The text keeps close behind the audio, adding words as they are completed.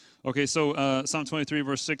Okay, so Psalm 23,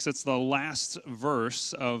 verse 6, it's the last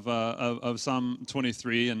verse of Psalm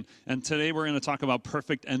 23, and today we're going to talk about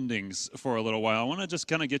perfect endings for a little while. I want to just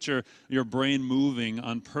kind of get your brain moving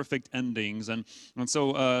on perfect endings, and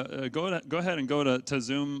so go ahead and go to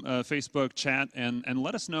Zoom, Facebook, chat, and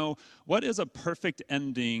let us know what is a perfect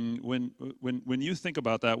ending when you think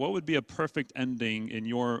about that. What would be a perfect ending in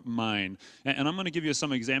your mind? And I'm going to give you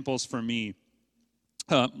some examples for me.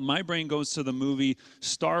 My brain goes to the movie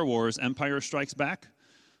Star Wars: Empire Strikes Back.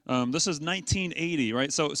 This is 1980,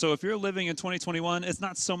 right? So if you're living in 2021, it's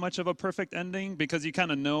not so much of a perfect ending because you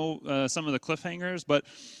kind of know some of the cliffhangers, but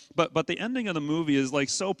the ending of the movie is like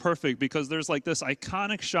so perfect because there's like this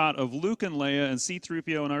iconic shot of Luke and Leia and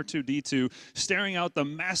C-3PO and R2-D2 staring out the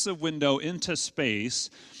massive window into space.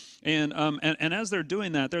 And as they're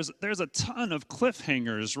doing that, there's a ton of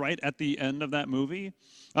cliffhangers right at the end of that movie.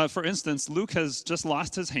 For instance, Luke has just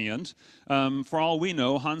lost his hand. For all we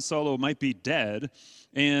know, Han Solo might be dead,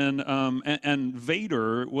 and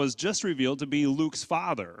Vader was just revealed to be Luke's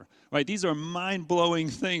father. Right? These are mind-blowing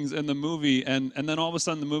things in the movie, and then all of a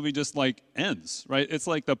sudden the movie just like ends. Right? It's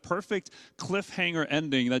like the perfect cliffhanger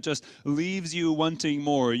ending that just leaves you wanting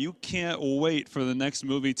more. You can't wait for the next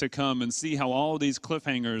movie to come and see how all of these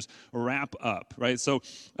cliffhangers wrap up. Right? So,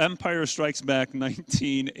 Empire Strikes Back,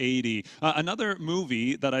 1980. Another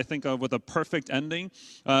movie that I think of with a perfect ending,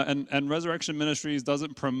 and Resurrection Ministries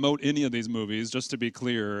doesn't promote any of these movies, just to be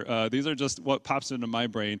clear. These are just what pops into my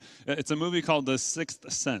brain. It's a movie called The Sixth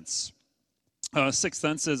Sense. Sixth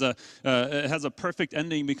Sense it has a perfect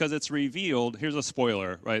ending because it's revealed. Here's a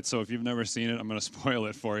spoiler, right? So if you've never seen it, I'm going to spoil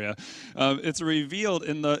it for you. It's revealed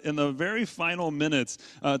in the very final minutes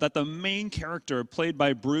that the main character, played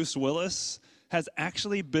by Bruce Willis, has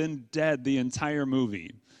actually been dead the entire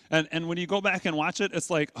movie. And when you go back and watch it, it's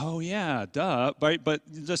like, oh yeah, duh, right? But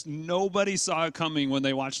just nobody saw it coming when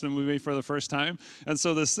they watched the movie for the first time. And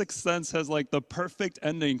so The Sixth Sense has like the perfect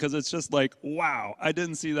ending because it's just like, wow, I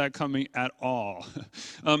didn't see that coming at all.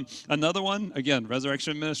 Another one, again,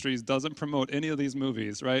 Resurrection Ministries doesn't promote any of these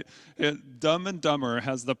movies, right? Dumb and Dumber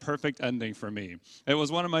has the perfect ending for me. It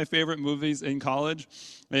was one of my favorite movies in college,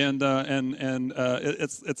 and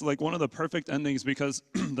it's like one of the perfect endings because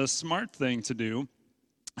the smart thing to do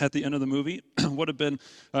at the end of the movie would have been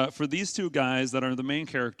for these two guys that are the main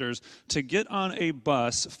characters to get on a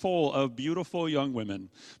bus full of beautiful young women.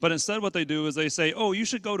 But instead what they do is they say, oh, you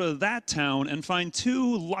should go to that town and find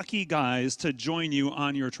two lucky guys to join you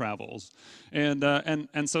on your travels. And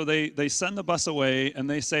so they send the bus away and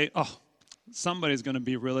they say, oh, somebody's going to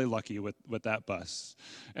be really lucky with that bus.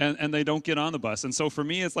 And they don't get on the bus. And so for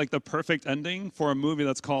me, it's like the perfect ending for a movie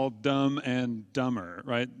that's called Dumb and Dumber,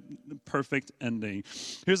 right? Perfect ending.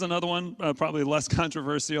 Here's another one, probably less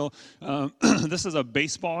controversial. This is a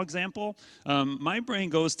baseball example. My brain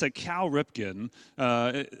goes to Cal Ripken,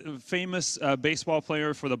 famous baseball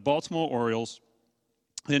player for the Baltimore Orioles.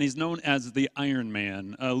 And he's known as the Iron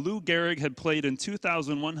Man. Lou Gehrig had played in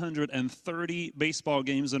 2,130 baseball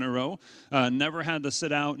games in a row, never had to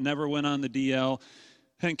sit out, never went on the DL.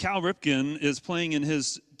 And Cal Ripken is playing in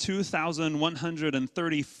his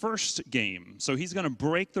 2,131st game. So he's going to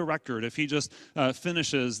break the record if he just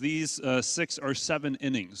finishes these 6 or 7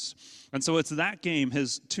 innings. And so it's that game,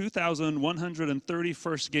 his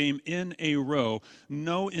 2,131st game in a row,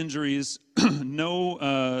 no injuries,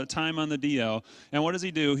 no time on the DL. And what does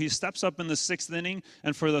he do? He steps up in the 6th inning,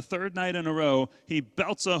 and for the 3rd night in a row, he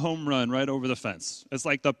belts a home run right over the fence. It's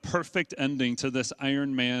like the perfect ending to this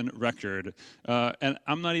Iron Man record. And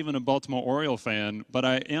I'm not even a Baltimore Oriole fan, but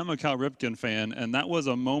I am a Cal Ripken fan, and that was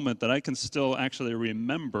a moment that I can still actually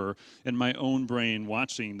remember in my own brain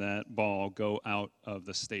watching that ball go out of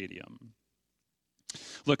the stadium.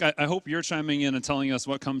 Look, I hope you're chiming in and telling us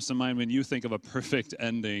what comes to mind when you think of a perfect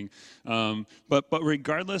ending. But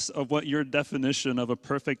regardless of what your definition of a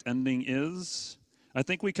perfect ending is, I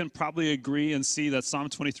think we can probably agree and see that Psalm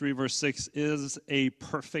 23, verse 6 is a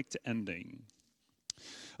perfect ending.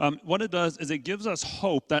 What it does is it gives us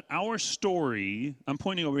hope that our story, I'm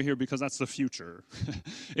pointing over here because that's the future.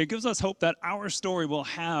 It gives us hope that our story will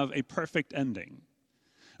have a perfect ending.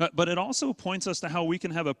 But it also points us to how we can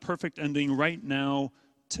have a perfect ending right now,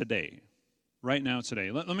 today. Right now, today.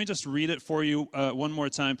 Let me just read it for you one more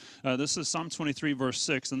time. This is Psalm 23, verse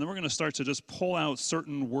 6, and then we're going to start to just pull out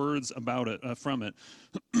certain words about it, from it.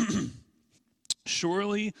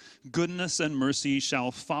 Surely goodness and mercy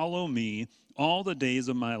shall follow me all the days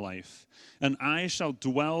of my life, and I shall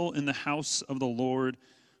dwell in the house of the Lord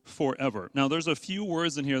forever. Now, there's a few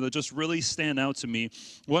words in here that just really stand out to me.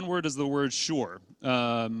 One word is the word sure.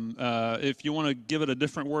 If you want to give it a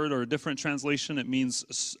different word or a different translation, it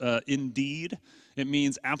means indeed. It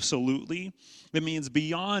means absolutely. It means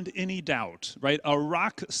beyond any doubt, right? A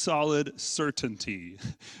rock solid certainty.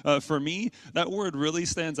 For me, that word really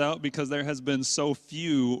stands out because there has been so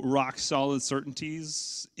few rock solid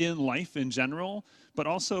certainties in life in general, but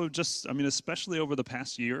also just, I mean, especially over the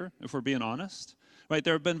past year, if we're being honest, right?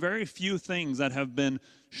 There have been very few things that have been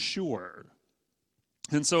sure.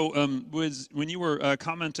 And so, when you were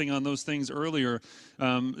commenting on those things earlier,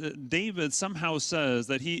 David somehow says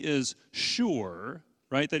that he is sure,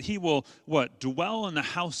 right, that he will, what, dwell in the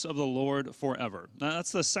house of the Lord forever. Now,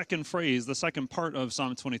 that's the second phrase, the second part of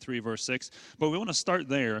Psalm 23, verse 6. But we want to start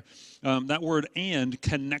there. That word "and"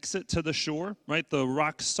 connects it to the sure, right, the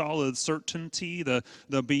rock-solid certainty, the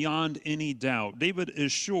beyond any doubt. David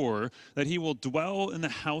is sure that he will dwell in the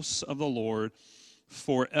house of the Lord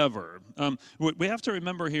forever. We have to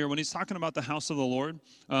remember here when he's talking about the house of the Lord,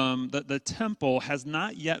 that the temple has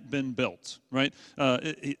not yet been built, right?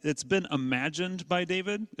 It's been imagined by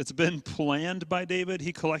David. It's been planned by David.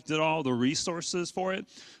 He collected all the resources for it,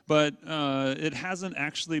 but it hasn't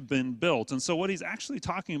actually been built. And so what he's actually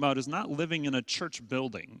talking about is not living in a church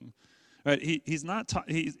building, right?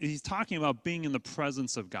 He's talking about being in the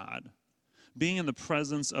presence of God. Being in the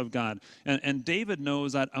presence of God. And David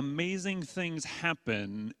knows that amazing things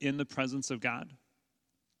happen in the presence of God.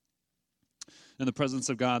 In the presence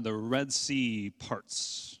of God, the Red Sea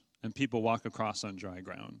parts and people walk across on dry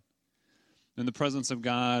ground. In the presence of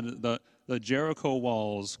God, the Jericho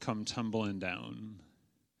walls come tumbling down.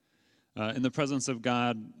 In the presence of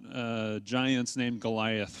God, giants named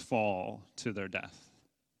Goliath fall to their death.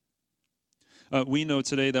 We know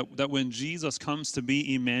today that when Jesus comes to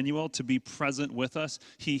be Emmanuel, to be present with us,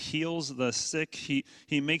 he heals the sick, he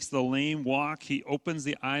makes the lame walk, he opens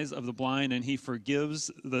the eyes of the blind, and he forgives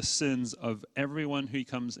the sins of everyone who he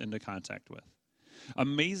comes into contact with.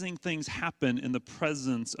 Amazing things happen in the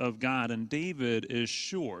presence of God, and David is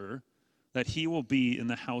sure that he will be in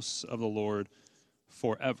the house of the Lord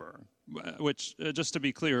forever. Which, just to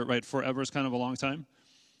be clear, right, forever is kind of a long time.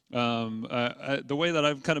 The way that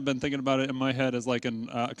I've kind of been thinking about it in my head is like kind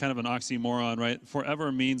of an oxymoron, right?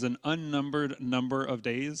 Forever means an unnumbered number of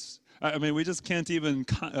days. I mean, we just can't even,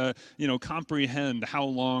 comprehend how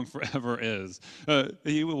long forever is.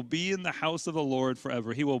 He will be in the house of the Lord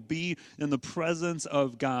forever. He will be in the presence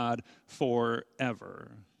of God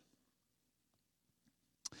forever.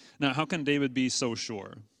 Now, how can David be so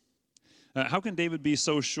sure? How can David be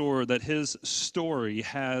so sure that his story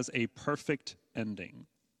has a perfect ending?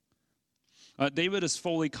 David is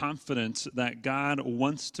fully confident that God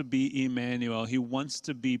wants to be Emmanuel. He wants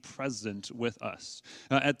to be present with us.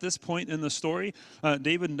 At this point in the story,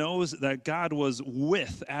 David knows that God was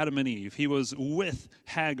with Adam and Eve. He was with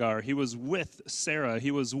Hagar. He was with Sarah.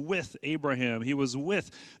 He was with Abraham. He was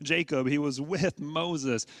with Jacob. He was with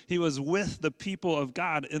Moses. He was with the people of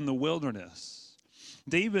God in the wilderness.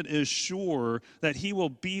 David is sure that he will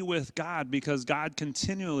be with God because God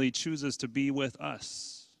continually chooses to be with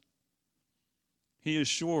us. He is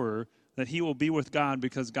sure that he will be with God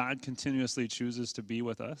because God continuously chooses to be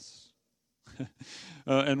with us.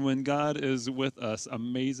 And when God is with us,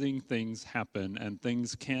 amazing things happen and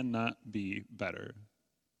things cannot be better.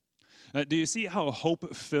 Do you see how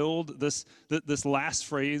hope-filled this last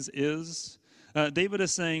phrase is? David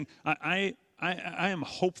is saying, I am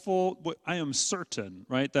hopeful, I am certain,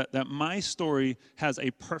 right, that my story has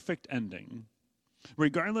a perfect ending.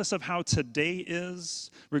 Regardless of how today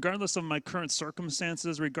is, regardless of my current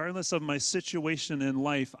circumstances, regardless of my situation in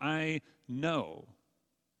life, I know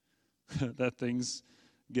that things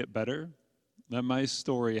get better, that my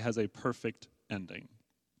story has a perfect ending.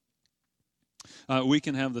 We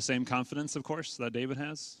can have the same confidence, of course, that David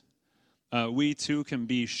has. We too can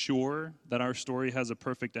be sure that our story has a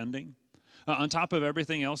perfect ending. On top of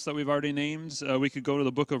everything else that we've already named, we could go to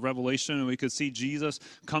the book of Revelation and we could see Jesus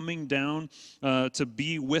coming down to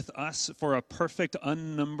be with us for a perfect,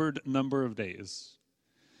 unnumbered number of days.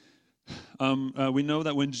 We know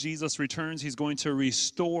that when Jesus returns, he's going to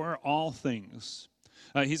restore all things.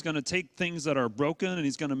 He's going to take things that are broken and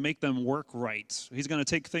he's going to make them work right. He's going to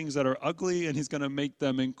take things that are ugly and he's going to make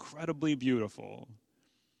them incredibly beautiful.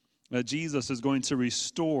 Jesus is going to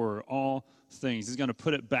restore all things. He's going to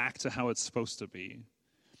put it back to how it's supposed to be.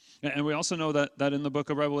 And we also know that in the book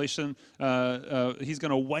of Revelation, he's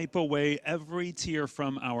going to wipe away every tear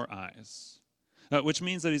from our eyes, which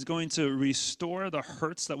means that he's going to restore the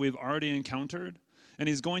hurts that we've already encountered, and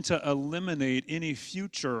he's going to eliminate any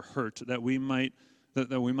future hurt that we might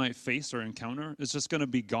face or encounter. It's just going to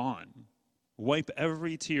be gone. Wipe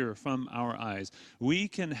every tear from our eyes. We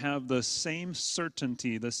can have the same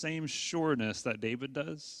certainty, the same sureness that David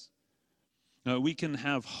does. We can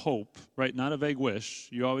have hope, right? Not a vague wish.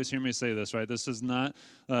 You always hear me say this, right? This is not,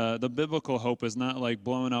 the biblical hope is not like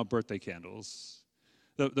blowing out birthday candles.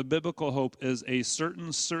 The biblical hope is a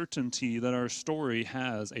certain certainty that our story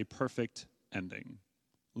has a perfect ending,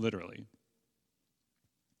 literally.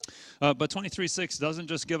 But 23:6 doesn't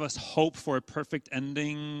just give us hope for a perfect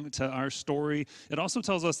ending to our story. It also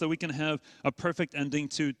tells us that we can have a perfect ending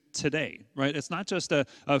to today, right? It's not just a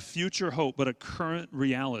future hope, but a current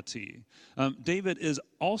reality. David is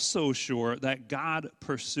also sure that God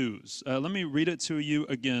pursues. Let me read it to you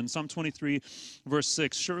again. Psalm 23, verse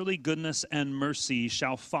 6. Surely goodness and mercy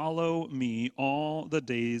shall follow me all the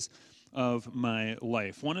days of my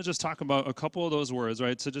life. I want to just talk about a couple of those words,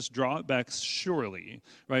 right? So just draw it back, surely,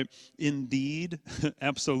 right? Indeed,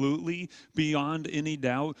 absolutely, beyond any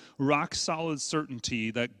doubt, rock solid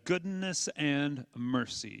certainty that goodness and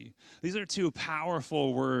mercy. These are two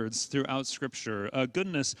powerful words throughout Scripture.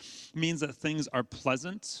 Goodness means that things are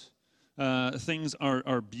pleasant. Things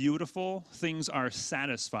are beautiful, things are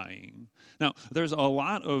satisfying. Now, there's a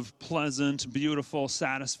lot of pleasant, beautiful,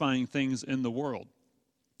 satisfying things in the world.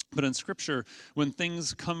 But in Scripture, when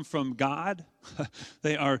things come from God,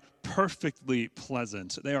 they are perfectly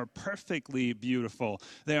pleasant. They are perfectly beautiful.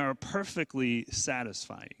 They are perfectly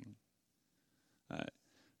satisfying.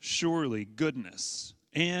 Surely goodness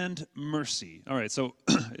and mercy. All right, so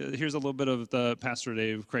here's a little bit of the Pastor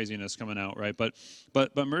Dave craziness coming out, right? But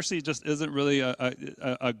mercy just isn't really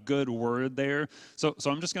a good word there. So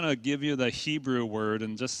I'm just going to give you the Hebrew word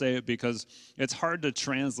and just say it because it's hard to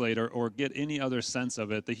translate or get any other sense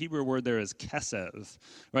of it. The Hebrew word there is kesed,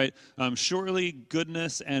 right? Surely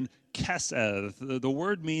goodness and kesed. The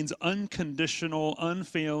word means unconditional,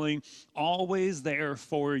 unfailing, always there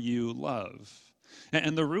for you love.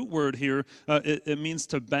 And the root word here, it means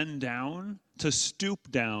to bend down, to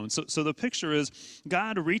stoop down. So the picture is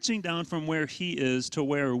God reaching down from where he is to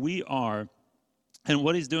where we are. And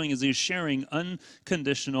what he's doing is he's sharing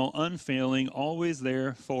unconditional, unfailing, always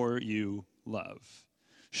there for you love.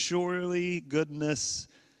 Surely goodness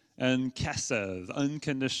and kesed,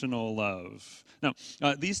 unconditional love. Now,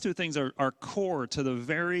 these two things are core to the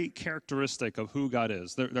very characteristic of who God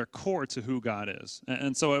is. They're core to who God is.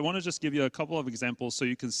 And so I want to just give you a couple of examples so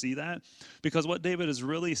you can see that. Because what David is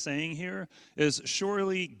really saying here is,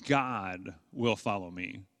 surely God will follow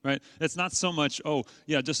me, right? It's not so much,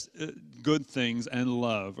 just good things and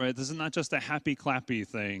love, right? This is not just a happy clappy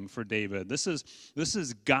thing for David. This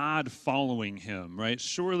is God following him, right?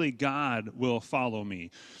 Surely God will follow me.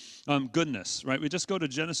 Goodness, right? We just go to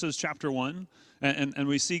Genesis chapter 1, and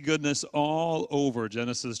we see goodness all over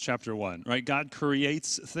Genesis chapter 1, right? God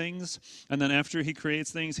creates things, and then after he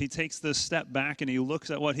creates things, he takes this step back and he looks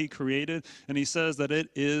at what he created, and he says that it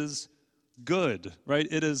is good, right?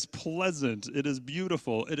 It is pleasant, it is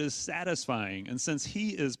beautiful, it is satisfying. And since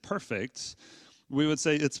he is perfect, we would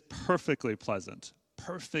say it's perfectly pleasant,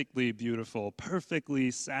 perfectly beautiful,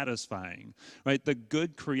 perfectly satisfying, right? The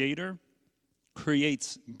good creator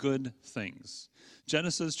creates good things.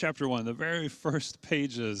 Genesis chapter 1, the very first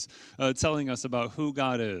pages telling us about who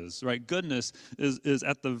God is, right? Goodness is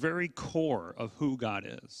at the very core of who God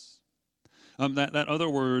is. That other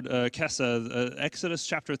word, kesed, Exodus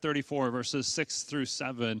chapter 34, verses 6 through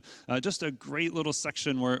 7, just a great little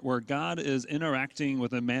section where God is interacting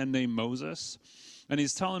with a man named Moses. And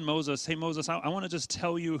he's telling Moses, hey, Moses, I want to just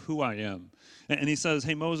tell you who I am. And he says,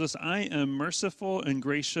 hey, Moses, I am merciful and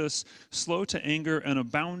gracious, slow to anger, and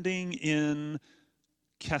abounding in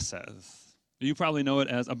kesed. You probably know it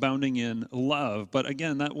as abounding in love. But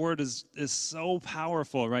again, that word is so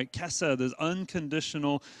powerful, right? Kesed is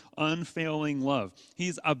unconditional, unfailing love.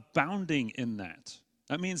 He's abounding in that.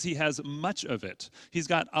 That means he has much of it. He's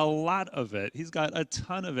got a lot of it. He's got a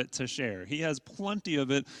ton of it to share. He has plenty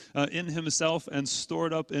of it in himself and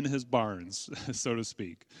stored up in his barns, so to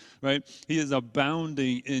speak, right? He is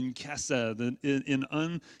abounding in kesed, in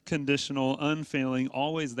unconditional, unfailing,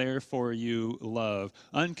 always there for you love.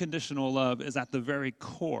 Unconditional love is at the very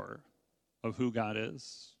core of who God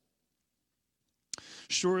is.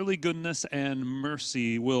 Surely goodness and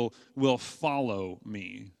mercy will follow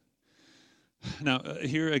me. Now,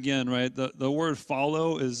 here again, right, the word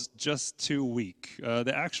follow is just too weak.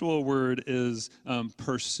 The actual word is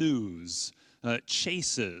pursues,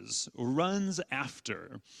 chases, runs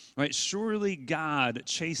after, right? Surely God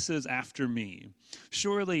chases after me.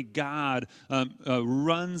 Surely God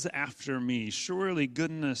runs after me. Surely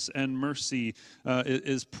goodness and mercy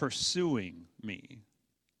is pursuing me.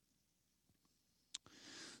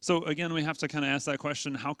 So again, we have to kind of ask that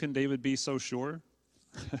question, how can David be so sure?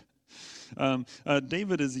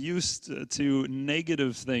 David is used to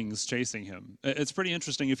negative things chasing him. It's pretty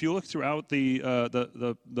interesting. If you look throughout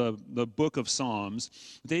the book of Psalms,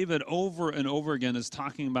 David over and over again is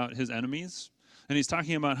talking about his enemies. And he's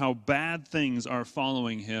talking about how bad things are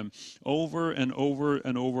following him over and over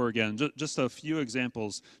and over again. Just a few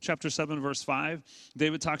examples. Chapter 7, verse 5,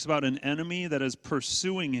 David talks about an enemy that is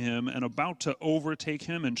pursuing him and about to overtake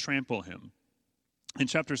him and trample him. In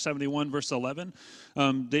chapter 71, verse 11,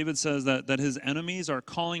 David says that his enemies are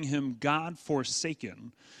calling him God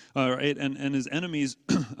forsaken. Right? And his enemies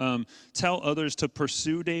tell others to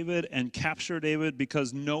pursue David and capture David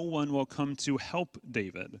because no one will come to help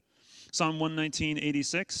David. Psalm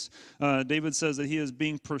 119:86, David says that he is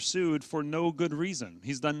being pursued for no good reason.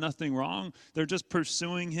 He's done nothing wrong. They're just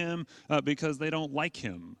pursuing him because they don't like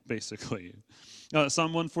him, basically.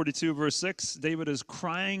 Psalm 142, verse 6, David is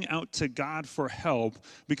crying out to God for help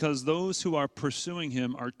because those who are pursuing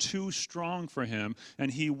him are too strong for him,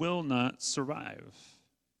 and he will not survive.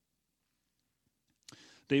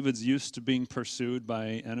 David's used to being pursued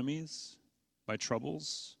by enemies, by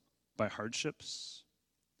troubles, by hardships.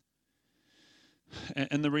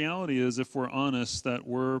 And the reality is, if we're honest, that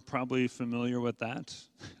we're probably familiar with that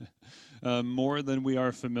more than we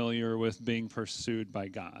are familiar with being pursued by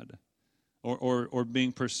God or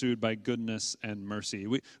being pursued by goodness and mercy.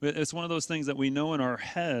 It's one of those things that we know in our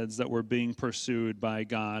heads that we're being pursued by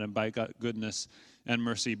God and by goodness and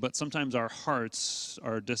mercy, but sometimes our hearts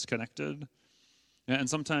are disconnected. And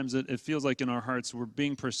sometimes it feels like in our hearts we're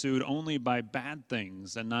being pursued only by bad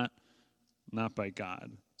things and not by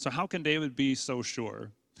God. So how can David be so sure?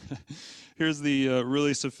 Here's the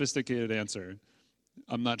really sophisticated answer.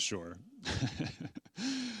 I'm not sure.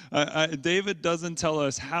 David doesn't tell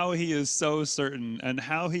us how he is so certain and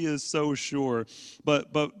how he is so sure.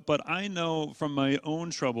 But I know from my own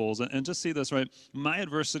troubles, and just see this, right? My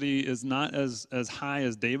adversity is not as high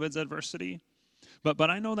as David's adversity.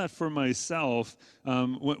 But I know that for myself,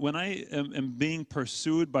 when I am being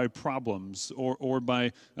pursued by problems or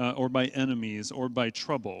by enemies or by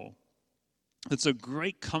trouble, it's a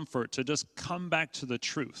great comfort to just come back to the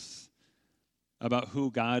truth about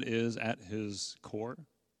who God is at his core.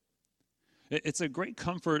 It's a great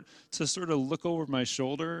comfort to sort of look over my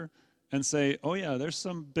shoulder and say, oh yeah, there's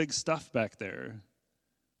some big stuff back there.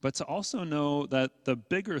 But to also know that the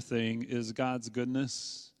bigger thing is God's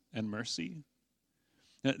goodness and mercy.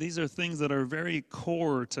 These are things that are very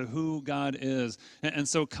core to who God is. And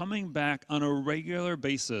so coming back on a regular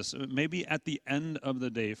basis, maybe at the end of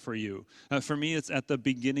the day for you. For me, it's at the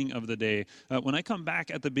beginning of the day. When I come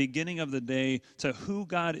back at the beginning of the day to who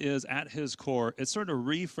God is at his core, it sort of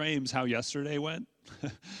reframes how yesterday went.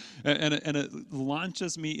 and it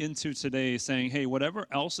launches me into today saying, hey, whatever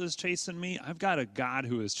else is chasing me, I've got a God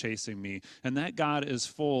who is chasing me. And that God is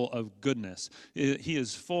full of goodness. He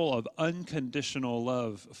is full of unconditional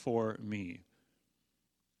love for me.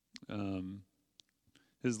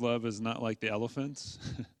 His love is not like the elephants.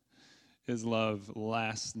 His love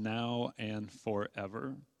lasts now and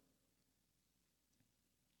forever.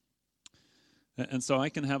 And so I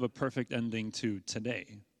can have a perfect ending to today.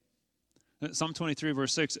 Psalm 23,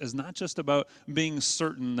 verse 6 is not just about being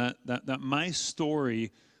certain that my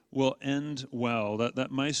story will end well, that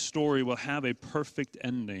my story will have a perfect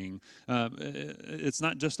ending. It's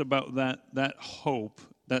not just about that hope,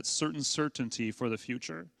 that certain certainty for the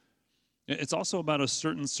future. It's also about a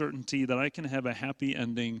certain certainty that I can have a happy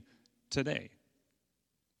ending today.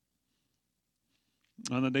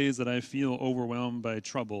 On the days that I feel overwhelmed by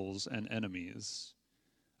troubles and enemies,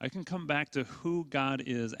 I can come back to who God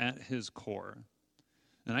is at his core.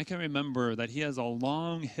 And I can remember that he has a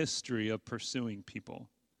long history of pursuing people.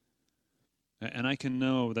 And I can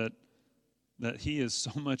know that he is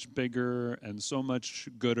so much bigger and so much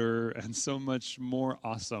gooder and so much more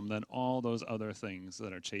awesome than all those other things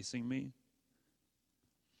that are chasing me.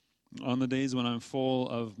 On the days when I'm full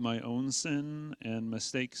of my own sin and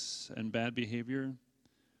mistakes and bad behavior,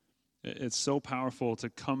 it's so powerful to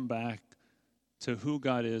come back to who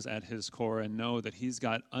God is at his core and know that he's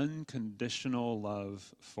got unconditional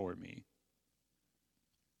love for me.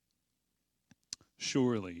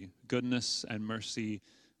 Surely, goodness and mercy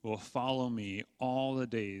will follow me all the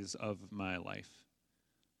days of my life,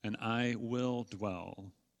 and I will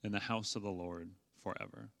dwell in the house of the Lord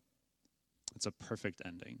forever. It's a perfect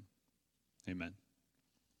ending. Amen.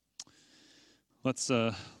 Let's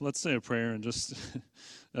say a prayer and just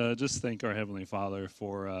thank our Heavenly Father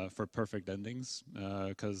for perfect endings,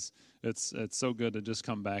 because it's so good to just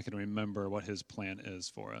come back and remember what his plan is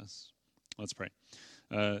for us. Let's pray.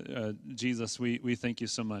 Jesus, we thank you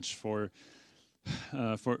so much for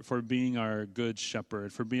for being our good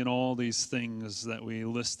shepherd, for being all these things that we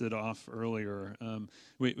listed off earlier.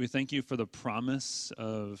 We thank you for the promise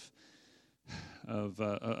of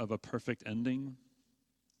a perfect ending.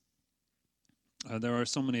 There are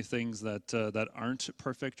so many things that aren't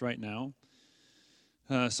perfect right now.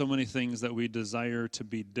 So many things that we desire to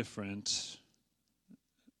be different,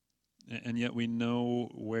 and yet we know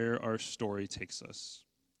where our story takes us.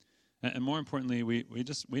 And more importantly,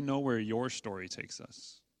 we know where your story takes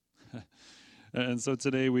us. And so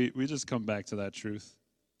today we just come back to that truth.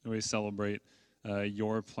 And we celebrate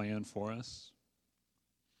your plan for us.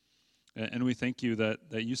 And we thank you that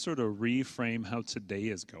you sort of reframe how today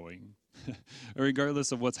is going.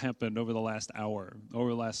 Regardless of what's happened over the last hour, over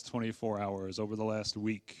the last 24 hours, over the last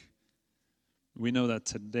week, we know that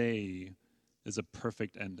today is a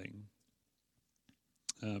perfect ending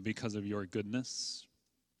because of your goodness,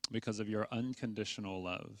 because of your unconditional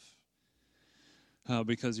love,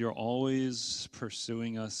 because you're always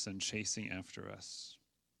pursuing us and chasing after us.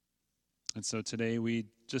 And so today we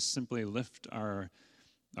just simply lift our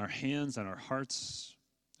hands and our hearts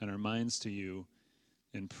and our minds to you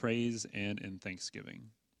in praise and in thanksgiving.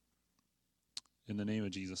 In the name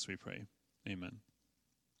of Jesus we pray. Amen.